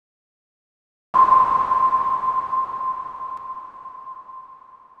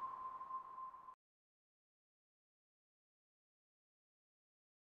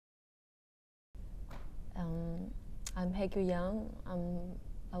I'm Haegue Yang.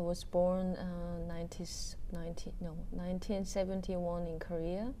 I was born 1971 in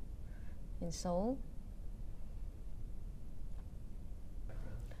Korea, in Seoul.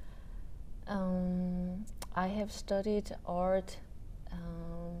 I have studied art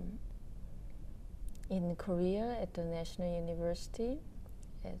in Korea at the National University,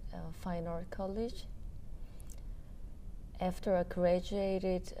 at Fine Art College. After I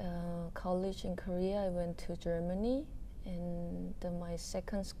graduated college in Korea, I went to Germany, and my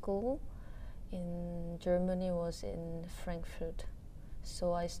second school in Germany was in Frankfurt.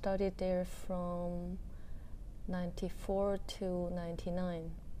 So I studied there from 94 to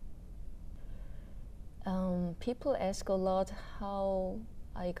 99. People ask a lot how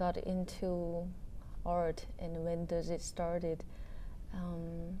I got into art and when does it started.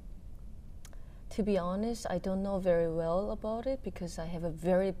 To be honest, I don't know very well about it because I have a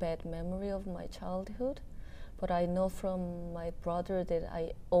very bad memory of my childhood. But I know from my brother that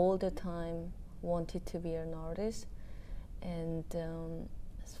I all the time wanted to be an artist. And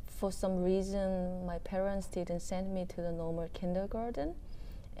for some reason, my parents didn't send me to the normal kindergarten.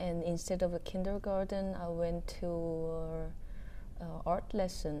 And instead of a kindergarten, I went to art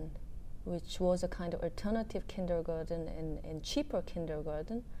lesson, which was a kind of alternative kindergarten and cheaper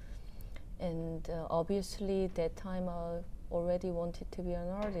kindergarten. And obviously, that time I already wanted to be an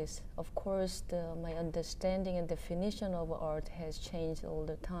artist. Of course, my understanding and definition of art has changed all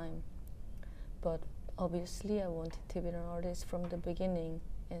the time. But obviously, I wanted to be an artist from the beginning.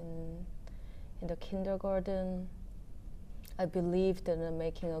 And in the kindergarten, I believed that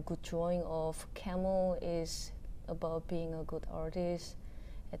making a good drawing of camel is about being a good artist.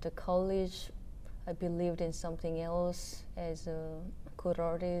 At the college, I believed in something else as a good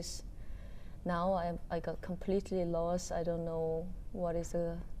artist. Now I got completely lost. I don't know what is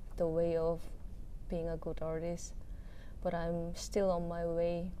the way of being a good artist, but I'm still on my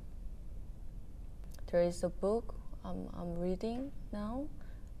way. There is a book I'm reading now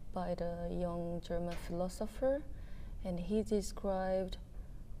by the young German philosopher, and he described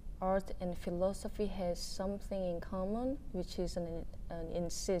art and philosophy has something in common, which is an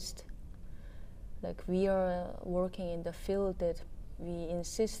insist. Like we are working in the field that we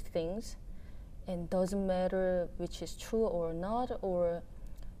insist things, and doesn't matter which is true or not, or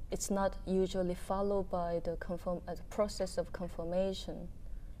it's not usually followed by the process of confirmation.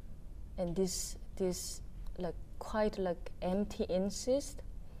 And this like quite like empty insist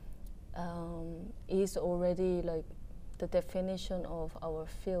is already like the definition of our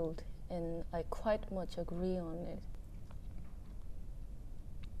field, and I quite much agree on it.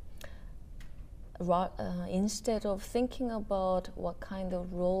 Instead of thinking about what kind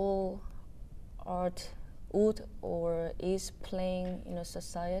of role art would or is playing in a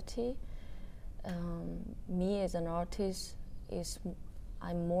society, me as an artist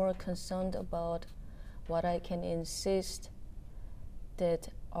I'm more concerned about what I can insist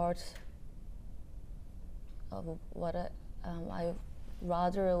that art what I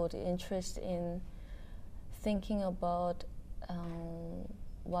rather would interest in thinking about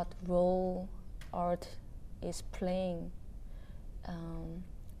what role art is playing,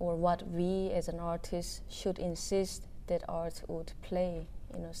 or what we as an artist should insist that art would play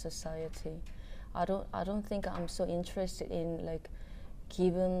in a society. I don't think I'm so interested in like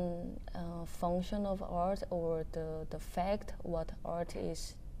given function of art or the fact what art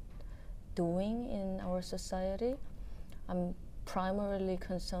is doing in our society. I'm primarily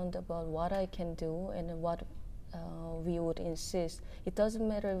concerned about what I can do and what we would insist. It doesn't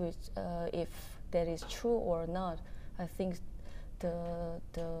matter if that is true or not. I think the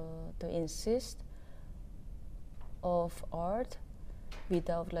insist of art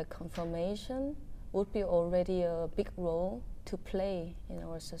without like confirmation would be already a big role to play in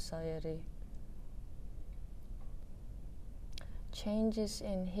our society. Changes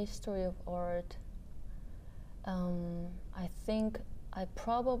in history of art. I think I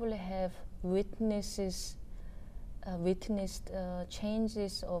probably have witnessed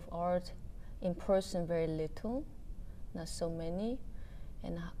changes of art in person very little, not so many,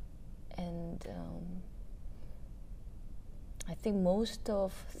 and I think most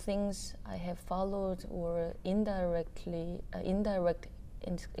of things I have followed were indirect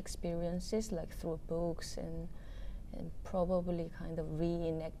experiences, like through books and probably kind of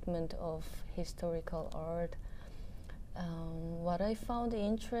reenactment of historical art. What I found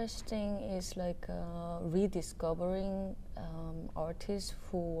interesting is like rediscovering artists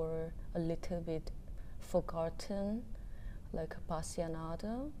who were a little bit forgotten, like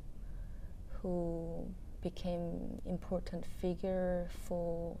Bastianada, who became important figure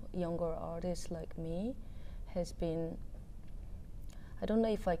for younger artists like me. has been, I don't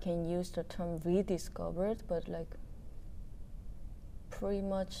know if I can use the term rediscovered, but like pretty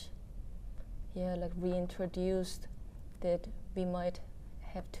much, yeah, like reintroduced, that we might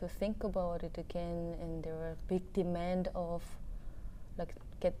have to think about it again, and there are big demand of like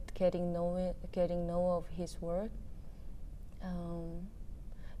getting know of his work.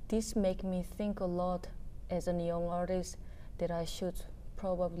 This make me think a lot as a young artist that I should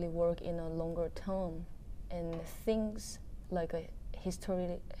probably work in a longer term, and things like a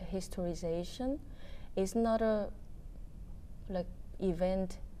historization is not a like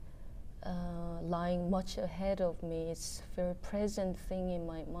event lying much ahead of me. It's a very present thing in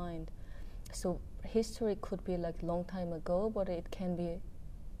my mind. So history could be like long time ago, but it can be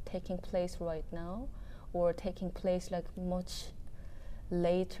taking place right now, or taking place like much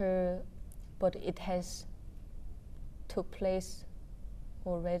later, but it has took place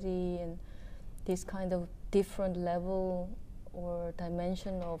already, and this kind of different level or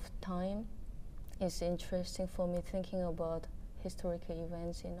dimension of time is interesting for me, thinking about historical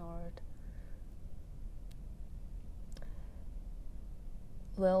events in art.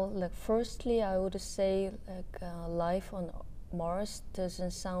 Well, like firstly, I would say like life on Mars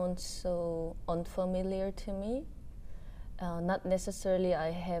doesn't sound so unfamiliar to me. Not necessarily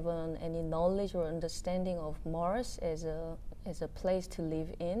I have any knowledge or understanding of Mars as a place to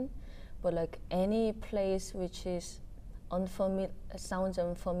live in, but like any place which is sounds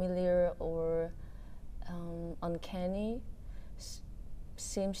unfamiliar or uncanny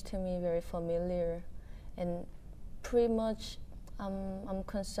seems to me very familiar, and pretty much I'm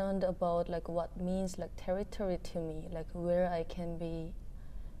concerned about like what means like territory to me, like where I can be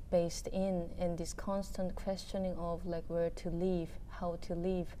based in, and this constant questioning of like where to live, how to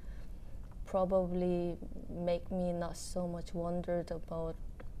live, probably make me not so much wondered about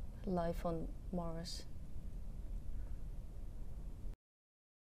life on Mars.